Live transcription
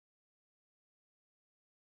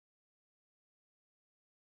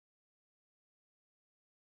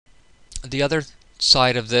The other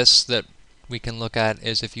side of this that we can look at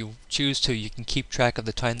is if you choose to, you can keep track of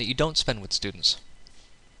the time that you don't spend with students.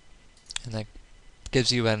 And that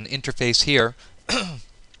gives you an interface here.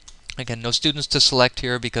 Again, no students to select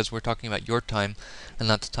here because we're talking about your time and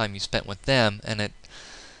not the time you spent with them. And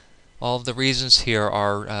all of the reasons here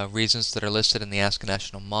are reasons that are listed in the Ask a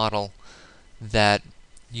National model that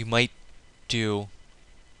you might do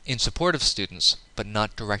in support of students, but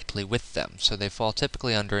not directly with them. So they fall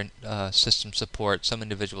typically under system support. Some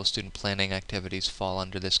individual student planning activities fall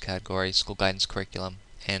under this category, school guidance curriculum,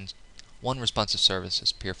 and one responsive service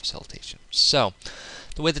is peer facilitation. So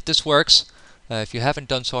the way that this works, if you haven't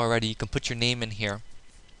done so already, you can put your name in here,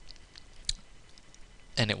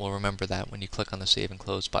 and it will remember that when you click on the Save and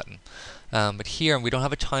Close button. But here, we don't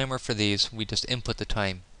have a timer for these. We just input the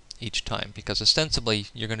time each time, because ostensibly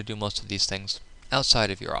you're going to do most of these things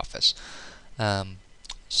outside of your office.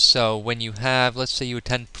 So when you have, let's say you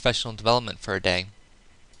attend professional development for a day,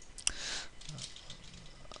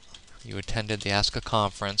 you attended the Ask a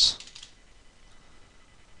conference,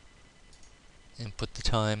 input the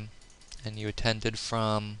time, and you attended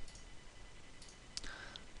from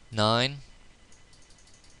 9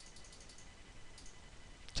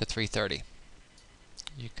 to 3:30.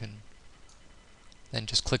 You can then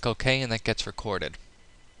just click OK, and that gets recorded.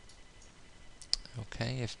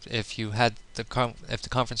 Okay, if you had if the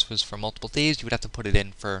conference was for multiple days, you would have to put it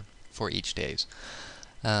in for each days.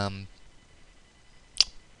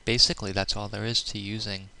 Basically, that's all there is to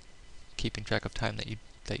keeping track of time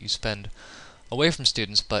that you spend away from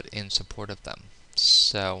students, but in support of them.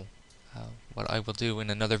 So, what I will do in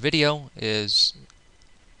another video is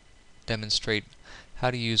demonstrate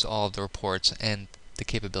how to use all of the reports and the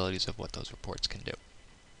capabilities of what those reports can do.